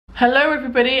Hello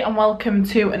everybody and welcome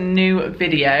to a new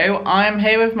video. I'm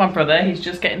here with my brother. He's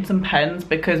just getting some pens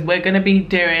because we're going to be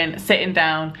sitting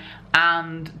down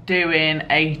and doing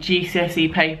a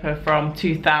GCSE paper from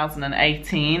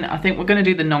 2018. I think we're going to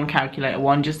do the non-calculator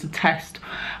one just to test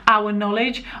our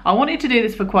knowledge. I wanted to do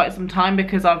this for quite some time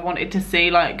because I've wanted to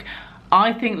see, like,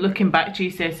 I think looking back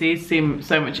GCSEs seem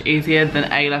so much easier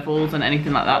than A-levels and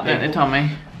anything like that, don't they,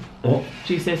 Tommy? What?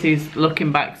 GCSEs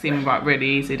looking back seem like really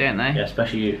easy, don't they? Yeah,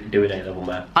 especially doing A-level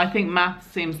math. I think maths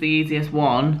seems the easiest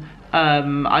one.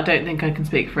 I don't think I can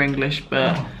speak for English,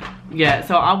 but yeah,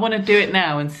 so I want to do it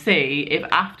now and see if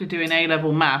after doing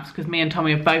A-level maths, because me and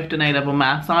Tommy have both done A-level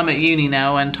maths, I'm at uni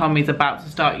now and Tommy's about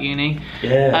to start uni.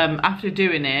 Yeah. After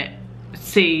doing it,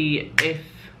 see if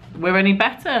we're any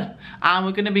better. And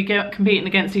we're going to be competing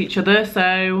against each other,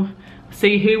 so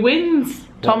see who wins.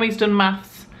 Tommy's done maths.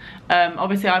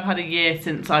 Obviously I've had a year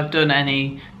since I've done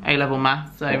any A-level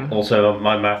maths, so... Also,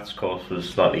 my maths course was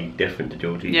slightly different to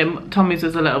Georgie's. Yeah, Tommy's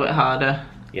was a little bit harder.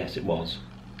 Yes, it was.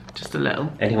 Just a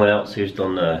little. Anyone else who's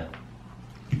done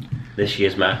this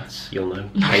year's maths, you'll know.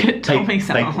 Tommy's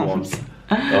paper arms. One.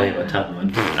 Oh, yeah, tap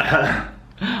one.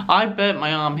 I burnt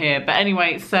my arm here, but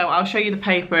anyway, so I'll show you the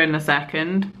paper in a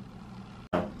second.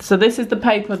 So this is the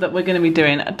paper that we're going to be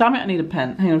doing. Damn it, I need a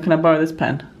pen. Hang on, can I borrow this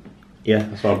pen? Yeah,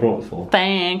 that's what I brought it for.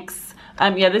 Thanks.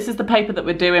 Yeah, this is the paper that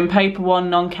we're doing. Paper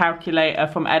 1 non-calculator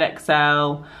from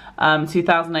Edexcel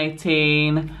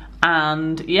 2018.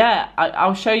 And yeah,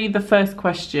 I'll show you the first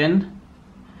question.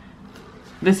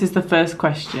 This is the first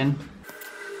question.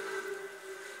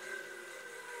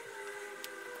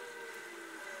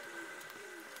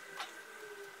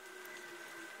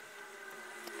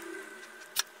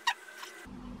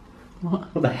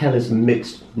 What the hell is a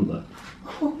mixed number?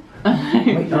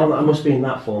 Wait, no, that must be in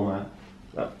that format.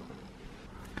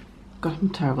 God, I'm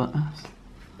terrible at maths.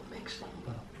 Mixed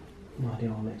number. No idea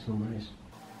what a mixed number is.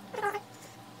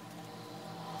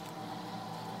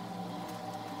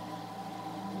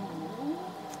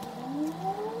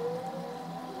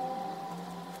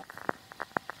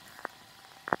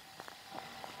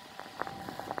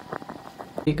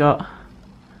 You got?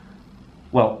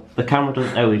 Well, the camera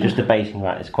doesn't know, we're just debating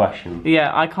about this question.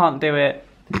 Yeah, I can't do it.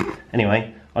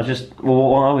 Anyway, what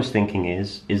I was thinking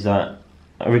is that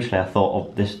originally I thought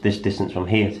of this distance from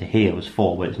here to here was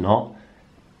 4, but it's not.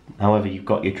 However, you've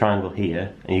got your triangle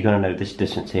here, and you're going to know this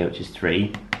distance here, which is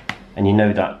 3, and you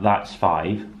know that that's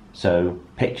 5. So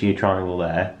picture your triangle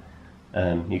there.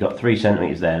 You've got 3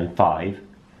 centimeters there and 5.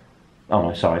 Oh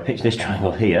no, sorry. Picture this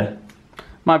triangle here.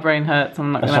 My brain hurts.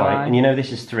 I'm not going to lie. And you know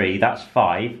this is 3. That's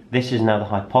 5. This is now the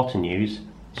hypotenuse.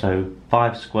 So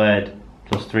 5 squared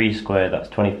plus 3 squared. That's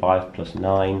 25 plus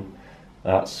 9.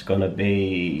 That's going to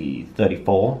be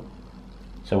 34.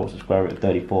 So what's the square root of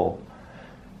 34?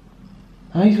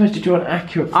 How are you supposed to draw an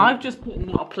accurate... I've just put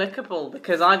not applicable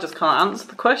because I just can't answer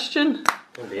the question.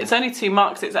 It's only 2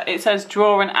 marks. It says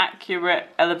draw an accurate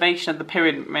elevation of the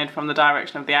pyramid from the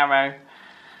direction of the arrow.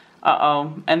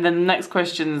 Uh-oh. And then the next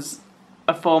question's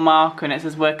a 4 marker and it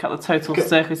says work out the total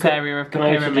surface area of the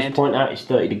pyramid. Can I also just point out it's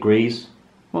 30 degrees?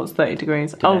 What's 30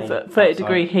 degrees? Oh, 30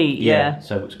 degree heat, yeah.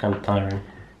 So it's kind of tiring.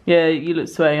 Yeah, you look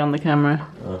sweaty on the camera.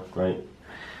 Oh, great.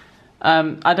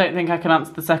 I don't think I can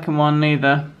answer the second one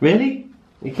neither. Really?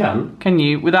 You can? Can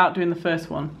you? Without doing the first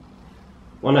one?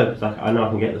 Well, no, because I know I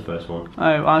can get the first one.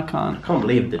 Oh, I can't. I can't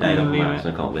believe the day of maths.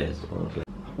 I can't believe it, honestly.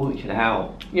 I worked it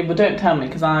out. Yeah, but don't tell me,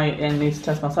 because I need to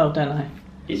test myself, don't I?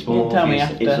 It's more obvious. Tell me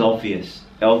after. It's obvious.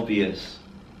 Obvious.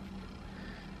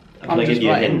 Can I give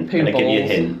you a hint? Can I give you a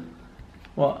hint?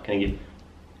 What? Can I give...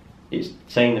 It's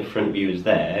saying the front view is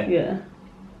there. Yeah.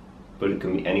 But it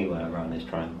can be anywhere around this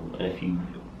triangle. And if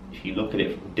you look at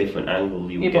it from a different angle,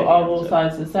 you will get... Yeah, but are all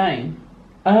sides the same?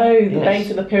 Oh, the base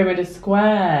of the pyramid is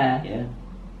square. Yeah.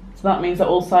 So that means that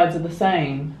all sides are the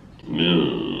same.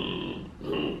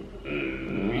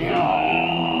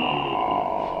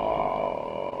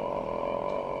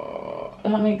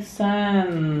 That makes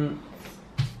sense.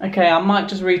 Okay, I might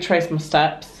just retrace my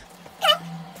steps.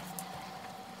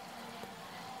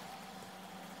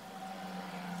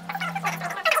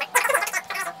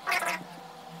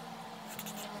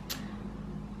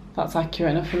 That's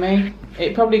accurate enough for me.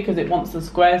 It probably because it wants the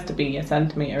squares to be a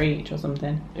centimetre each or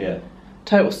something. Yeah.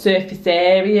 Total surface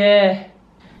area.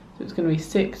 So it's going to be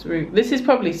 6 root. This is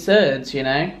probably surds, you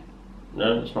know.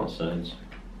 No, it's not surds.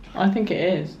 I think it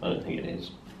is. I don't think it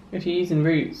is. If you're using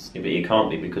roots. Yeah, but you can't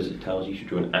be because it tells you should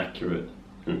draw an accurate.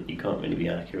 And you can't really be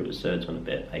accurate with surds on a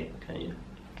bit of paper, can you?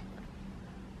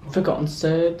 Forgotten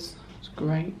surds. It's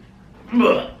great.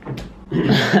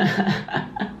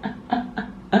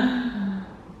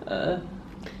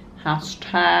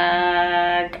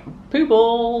 Hashtag Poo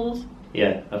balls.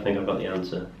 Yeah, I think I've got the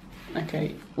answer.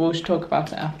 Okay, we'll just talk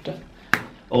about it after.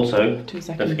 Also, 2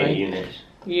 seconds don't forget break. units.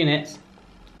 Units?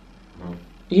 Oh.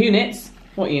 Units?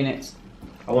 What units?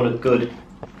 I want a good,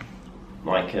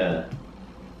 like,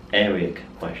 area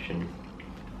question.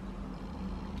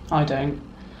 I don't.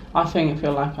 I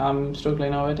feel like I'm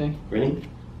struggling already. Really?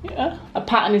 Yeah. A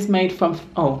pattern is made from...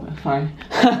 Oh, sorry.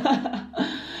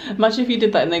 Imagine if you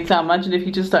did that in the exam. Imagine if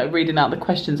you just started reading out the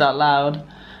questions out loud.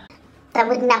 That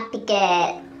would not be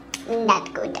good.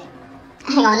 Not good.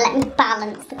 Hang on, let me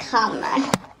balance the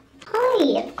camera.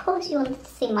 Hi, of course you wanted to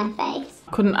see my face.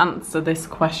 Couldn't answer this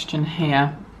question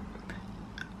here.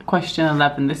 Question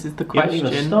 11, this is the question. You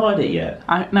haven't even started it yet.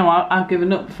 I've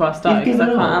given up before I started because I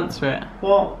can't answer it.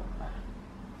 What?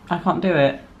 I can't do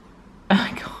it. I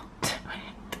can't do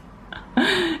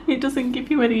it. It doesn't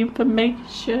give you any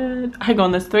information. Hang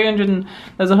on, there's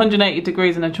 180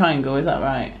 degrees in a triangle, is that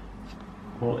right?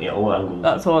 Well, yeah, all angles.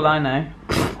 That's all I know.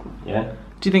 Yeah.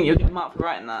 Do you think you'll get marked for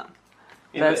writing that?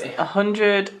 Yeah, There's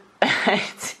 180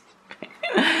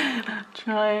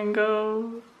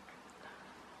 triangle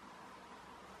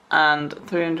and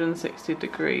 360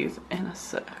 degrees in a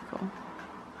circle.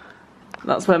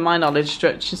 That's where my knowledge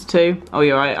stretches to. Oh,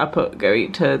 you're right, I put go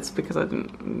eat turds because I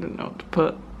didn't know what to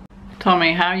put.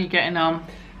 Tommy, how are you getting on?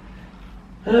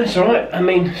 It's alright. I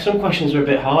mean, some questions are a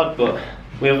bit hard, but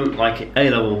we haven't, like,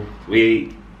 A-level,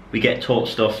 we get taught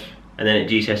stuff, and then at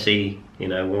GCSE, you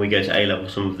know, when we go to A-level,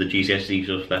 some of the GCSE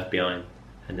stuff's left behind,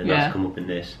 and then that's come up in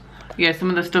this. Yeah, some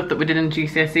of the stuff that we did in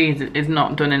GCSE is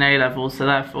not done in A-level, so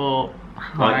therefore...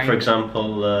 Like, for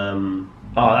example, oh,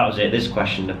 that was it, this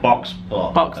question, the box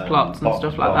plot. Box plots and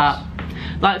stuff like that.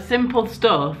 Like, simple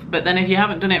stuff, but then if you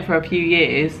haven't done it for a few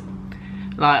years,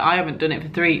 like, I haven't done it for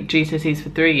GCSEs for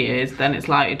 3 years, then it's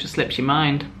like, it just slips your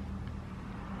mind.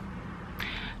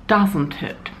 Doesn't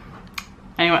it?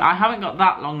 Anyway, I haven't got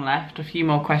that long left, a few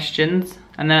more questions,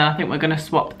 and then I think we're going to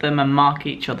swap them and mark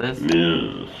each other's.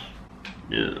 Yeah.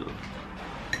 Yeah.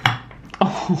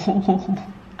 Oh.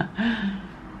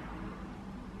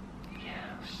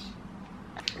 Yes.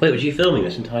 Wait, was you filming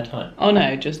this entire time? Oh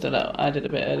no, just a little. I did a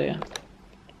bit earlier.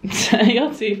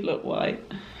 Your teeth look white.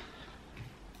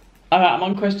 Alright, I'm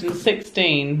on question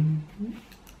 16.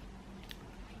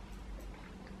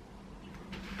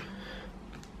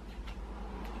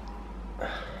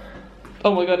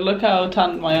 Oh my god, look how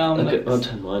tanned my arm looks. Look at how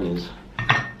tanned mine is.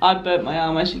 I burnt my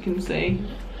arm, as you can see.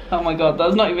 Oh my god,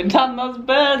 that's not even tan, that's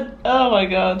burnt. Oh my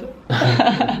god.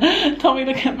 Tommy,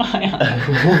 look at my arm.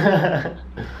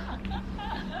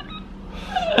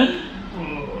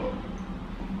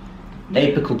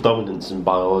 Apical dominance in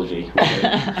biology.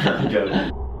 I'm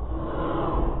joking.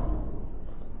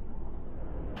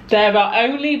 There are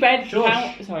only red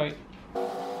Shush. Sorry.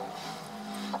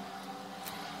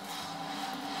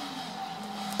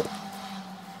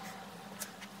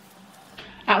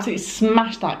 Absolutely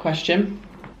smashed that question.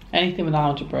 Anything with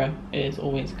algebra is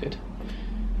always good.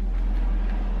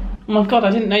 Oh my god,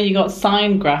 I didn't know you got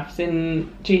sine graphs in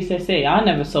GCSE. I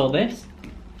never saw this.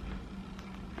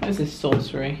 What is this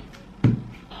sorcery?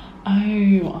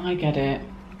 Oh, I get it.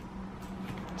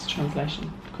 It's a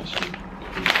translation question.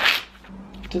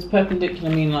 Does perpendicular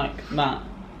mean like that?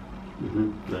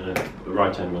 No,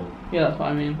 right angle. Yeah, that's what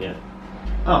I mean. Yeah.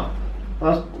 Oh,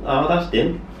 that's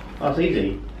dim. That's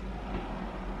easy.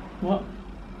 What?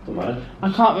 Don't matter.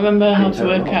 I can't remember how to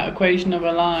work out equation of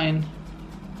a line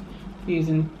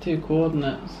using 2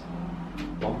 coordinates.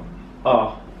 What?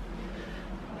 Oh.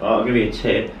 I'll give you a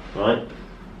tip, right?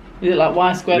 Is it like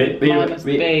y squared minus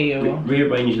b or?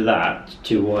 Rearrange that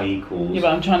to y equals. Yeah,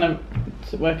 but I'm trying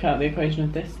to work out the equation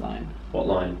of this line. What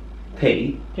line?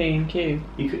 P. P and Q.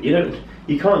 You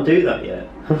can't do that yet.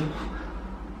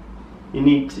 you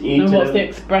need to. And what's the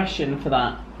expression for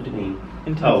that? What do you mean?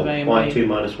 In terms of A and B. y2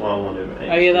 minus y1 over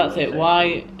x. Oh yeah, that's it.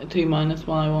 y2 minus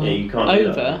y1. Yeah, you can't do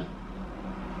over. That.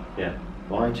 Yeah.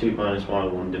 y2 minus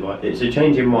y1 divided. It's a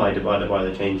change in y divided by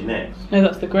the change in x. No,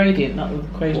 that's the gradient, not the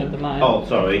equation of the line. Oh,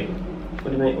 sorry.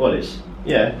 What do you mean? What is?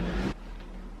 Yeah.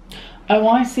 Oh,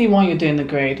 I see why you're doing the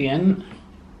gradient.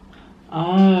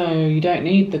 Oh, you don't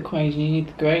need the equation, you need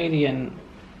the gradient.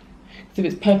 Because if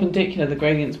it's perpendicular, the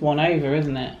gradient's 1 over,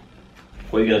 isn't it?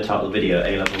 What are you going to title the video?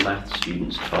 A-level maths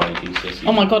students try GCSE.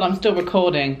 Oh my god, I'm still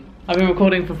recording. I've been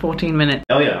recording for 14 minutes.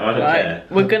 Oh yeah, I don't care.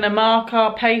 We're going to mark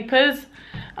our papers.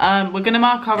 We're going to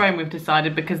mark our own, we've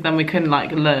decided, because then we can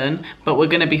like learn. But we're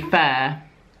going to be fair.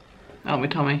 Aren't we,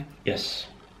 Tommy? Yes.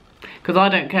 Because I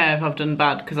don't care if I've done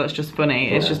bad, because that's just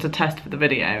funny. It's just a test for the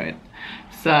video.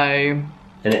 So...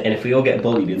 And if we all get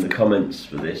bullied in the comments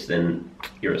for this, then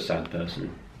you're a sad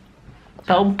person.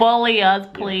 Don't bully us,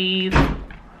 please.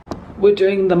 we're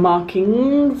doing the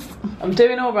markings. I'm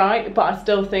doing all right, but I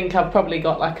still think I've probably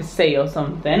got like a C or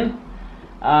something.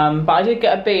 But I did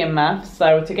get a B in maths,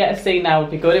 so to get a C now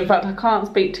would be good. In fact, I can't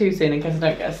speak too soon in case I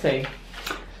don't get a C.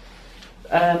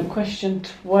 Question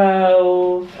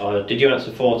 12. Did you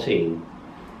answer 14?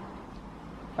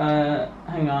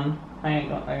 Hang on, I ain't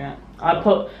got there yet. I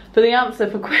put, for the answer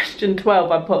for question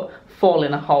 12, I put fall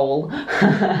in a hole.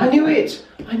 I knew it!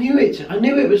 I knew it! I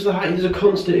knew it was like there's a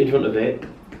constant in front of it.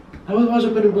 Otherwise I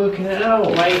would have been working it out.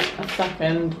 Wait a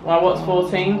second. Well, what's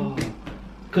 14?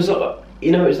 Because,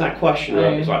 you know, it's that question,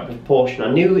 right? It's like proportion.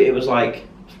 I knew it was like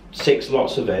 6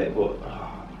 lots of it, but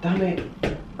damn it.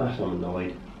 I'm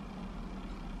annoyed.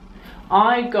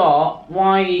 I got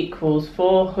y equals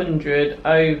 400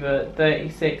 over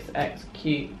 36x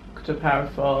cubed to the power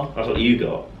of 4. That's what you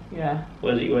got? Yeah.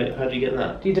 How do you get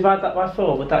that? Do you divide that by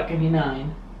 4? Would that give you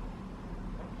 9?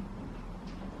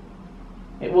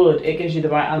 It would. It gives you the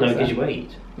right answer. No, it gives you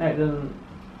 8. No, it doesn't.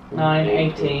 9,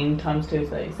 18 times 2 is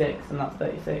 36, and that's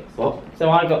 36. What?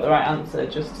 So I got the right answer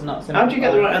just to not simplify. How did you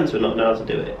get the right answer and not know how to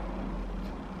do it?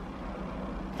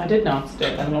 I did know how to do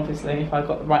it then, obviously, if I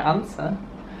got the right answer.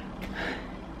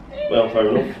 Well, fair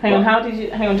enough. Hang on, do you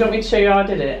want me to show you how I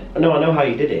did it? No, I know how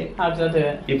you did it. How did I do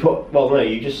it? You put, well no,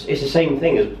 it's the same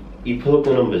thing as, you plug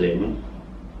the numbers in,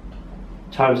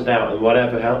 times it out, and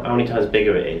whatever, how many times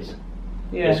bigger it is,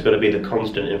 it's got to be the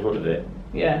constant in front of it.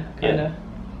 Yeah, kind of.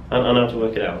 I know how to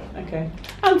work it out. Okay.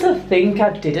 And to think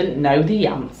I didn't know the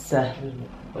answer.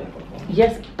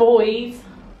 Yes, boys.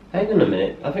 Hang on a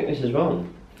minute, I think this is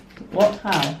wrong. What,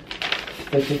 how?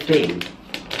 There's 15.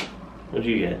 What did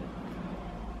you get?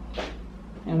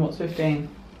 And what's 15?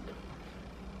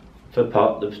 For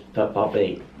part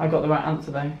B. I got the right answer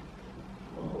though.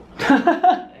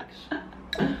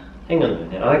 Hang on a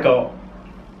minute, I got,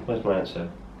 where's my answer?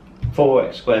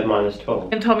 4x squared minus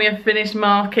 12. And Tommy have finished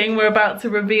marking. We're about to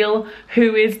reveal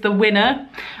who is the winner.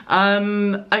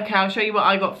 Okay, I'll show you what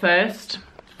I got first.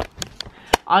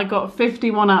 I got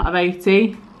 51 out of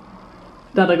 80.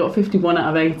 Dad, I got 51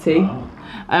 out of 80. Wow.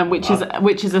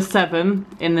 Which is a 7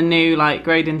 in the new like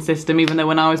grading system. Even though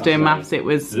when I was doing maths, it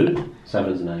was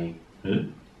 7's an 8.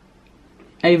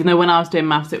 Even though when I was doing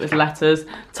maths, it was letters.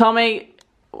 Tommy,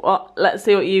 what? Let's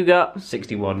see what you got.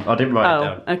 61. I didn't write it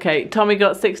down. Okay. Tommy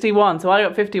got 61, so I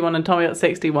got 51 and Tommy got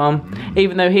 61.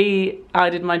 Even though I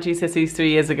did my GCSEs 3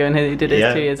 years ago and he did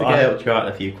his 2 years ago. I helped you out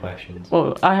in a few questions.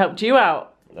 Well, I helped you out.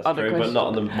 That's true, but not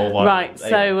on the more wide. Right,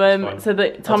 so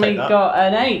Tommy got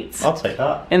an 8. I'll take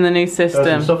that. In the new system.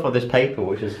 There's some stuff on this paper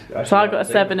which is. So I got a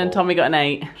 7 and Tommy got an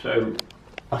 8. So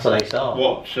that's an A-star.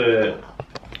 What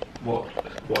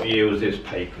year was this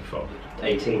paper from?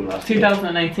 18 last year.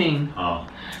 2018. Oh.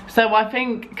 So I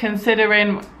think,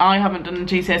 considering I haven't done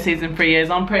GCSEs in 3 years,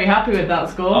 I'm pretty happy with that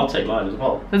score. I'll take mine as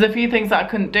well. There's a few things that I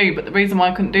couldn't do, but the reason why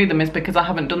I couldn't do them is because I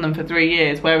haven't done them for 3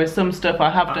 years, whereas some stuff I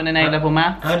have done in A-level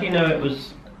maths. How do you know it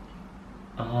was...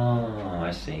 Oh,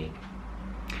 I see.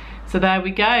 So there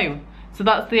we go. So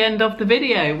that's the end of the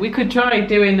video. We could try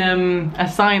doing a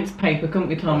science paper, couldn't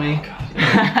we, Tommy? Oh, God,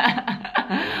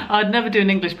 yeah. I'd never do an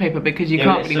English paper because you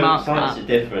can't really mark that. Science is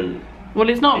different. Well,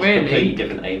 it's not really. It's completely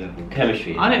different A-level.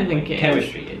 Chemistry is. I don't think it is.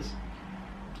 Chemistry is.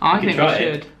 I think we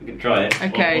should. We could try it.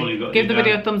 Okay, give the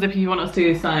video a thumbs up if you want us to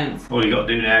do science. All you got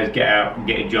to do now is get out and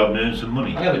get a job and earn some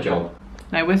money. I have a job.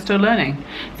 No, we're still learning.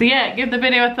 So yeah, give the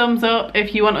video a thumbs up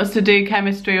if you want us to do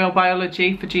chemistry or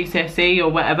biology for GCSE or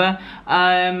whatever.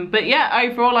 But yeah,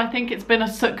 overall I think it's been a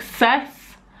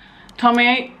success.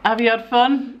 Tommy, have you had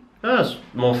fun? That's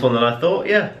more fun than I thought,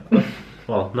 yeah.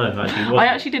 Well, no, actually it wasn't. I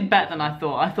actually did better than I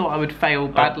thought. I thought I would fail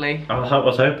badly. I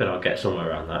was hoping I'd get somewhere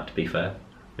around that, to be fair.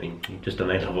 I mean, you've just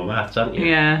done A-level maths, haven't you?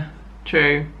 Yeah,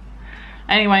 true.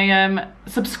 Anyway,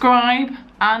 subscribe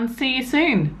and see you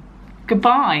soon.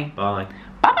 Goodbye. Bye.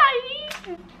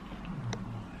 Bye-bye.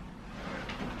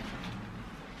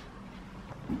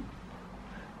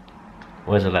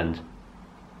 Where's the lens?